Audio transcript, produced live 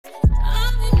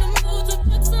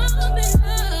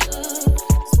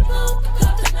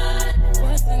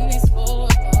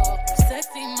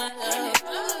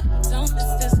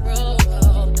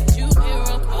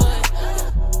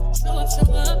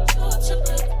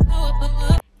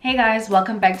Hey guys,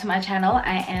 welcome back to my channel.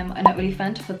 I am ONA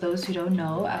OLIPHANT. For those who don't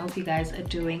know, I hope you guys are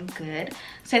doing good.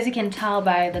 So as you can tell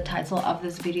by the title of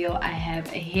this video, I have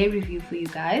a hair review for you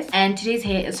guys, and today's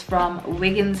hair is from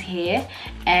Wiggins hair,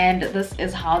 and this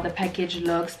is how the package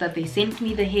looks that they sent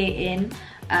me the hair in.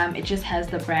 It just has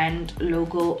the brand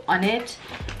logo on it,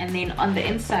 and then on the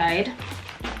inside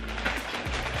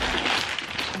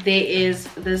there is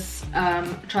this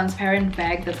transparent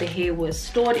bag that the hair was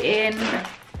stored in,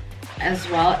 as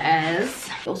well as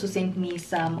also sent me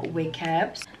some wig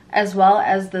caps, as well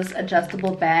as this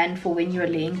adjustable band for when you're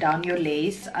laying down your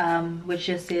lace, which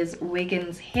just says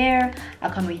Wiggins hair. I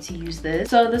can't wait to use this.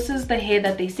 So this is the hair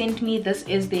that they sent me. This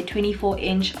is their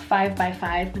 24-inch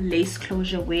 5x5 lace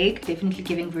closure wig, definitely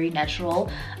giving very natural.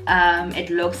 It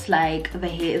looks like the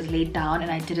hair is laid down,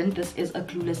 and I didn't. This is a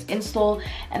glueless install,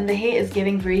 and the hair is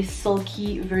giving very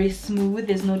silky, very smooth.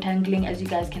 There's no tangling, as you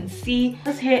guys can see.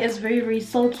 This hair is very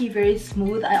silky, very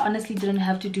smooth. I honestly didn't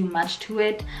have to do much to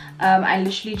it. I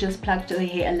literally just plucked the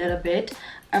hair a little bit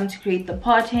to create the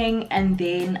parting, and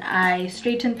then I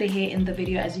straightened the hair in the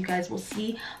video, as you guys will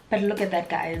see. But look at that,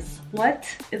 guys. What?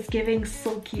 It's giving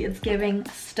silky, it's giving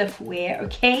stiff wear.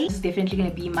 Okay, this is definitely going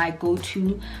to be my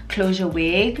go-to closure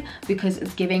wig because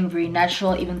it's giving very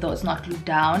natural, even though it's not glued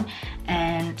down.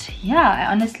 And yeah, I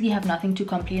honestly have nothing to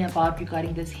complain about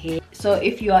regarding this hair. So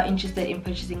if you are interested in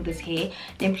purchasing this hair,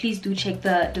 then please do check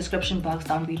the description box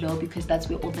down below, because that's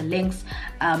where all the links,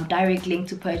 direct link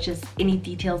to purchase, any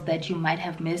details that you might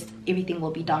have missed, everything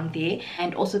will be down there.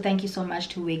 And also thank you so much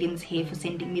to Wiggins hair for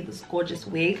sending me this gorgeous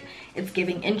wig. It's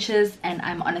giving inches, and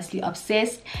I'm honestly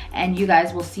obsessed. And you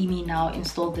guys will see me now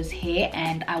install this hair,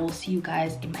 and I will see you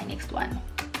guys in my next one.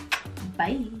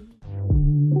 Bye.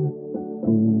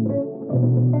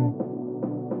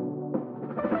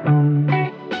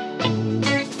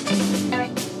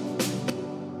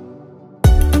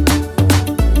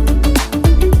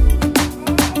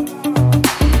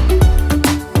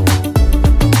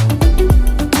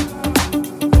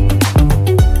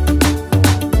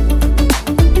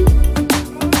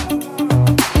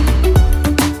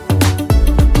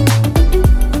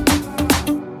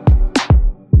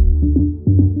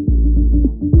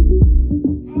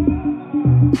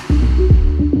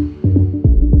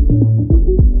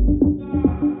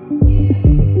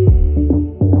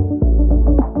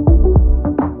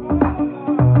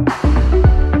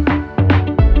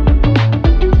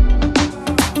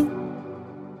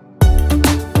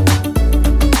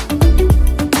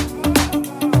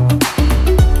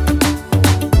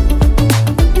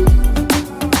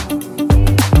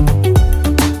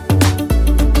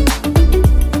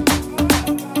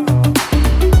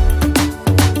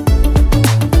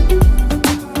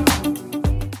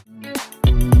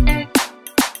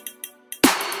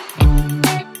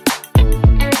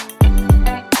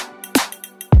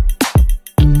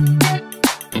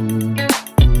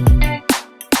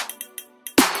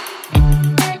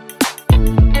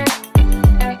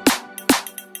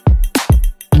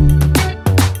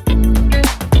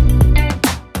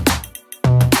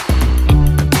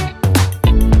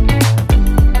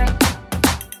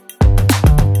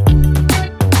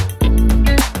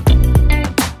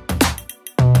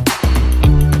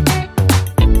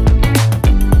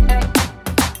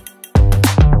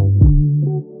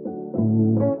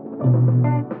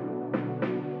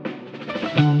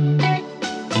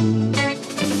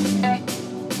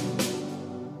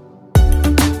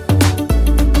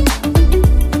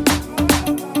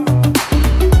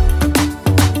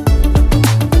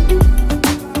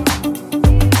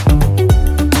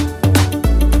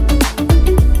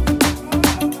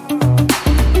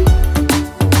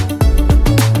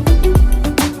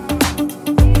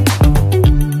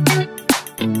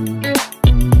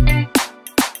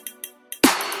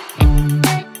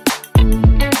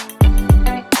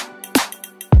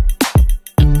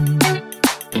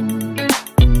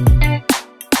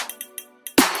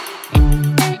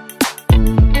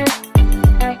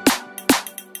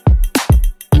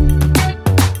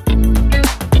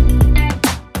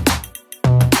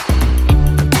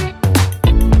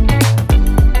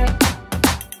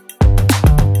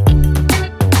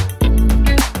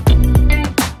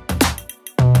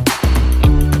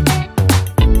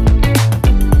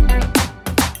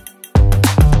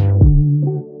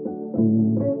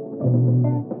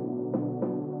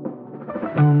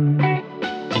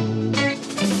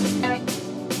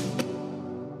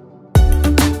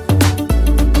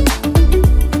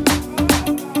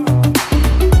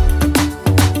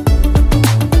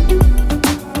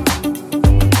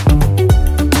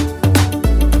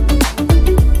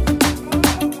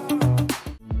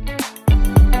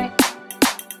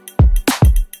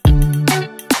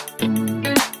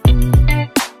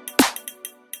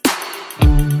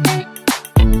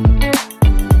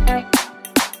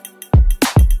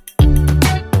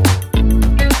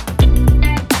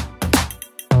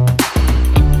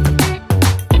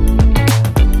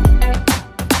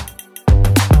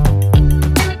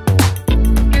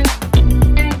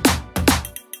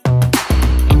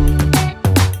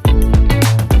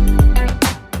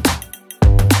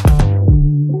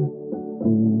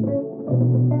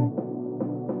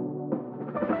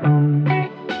 bye.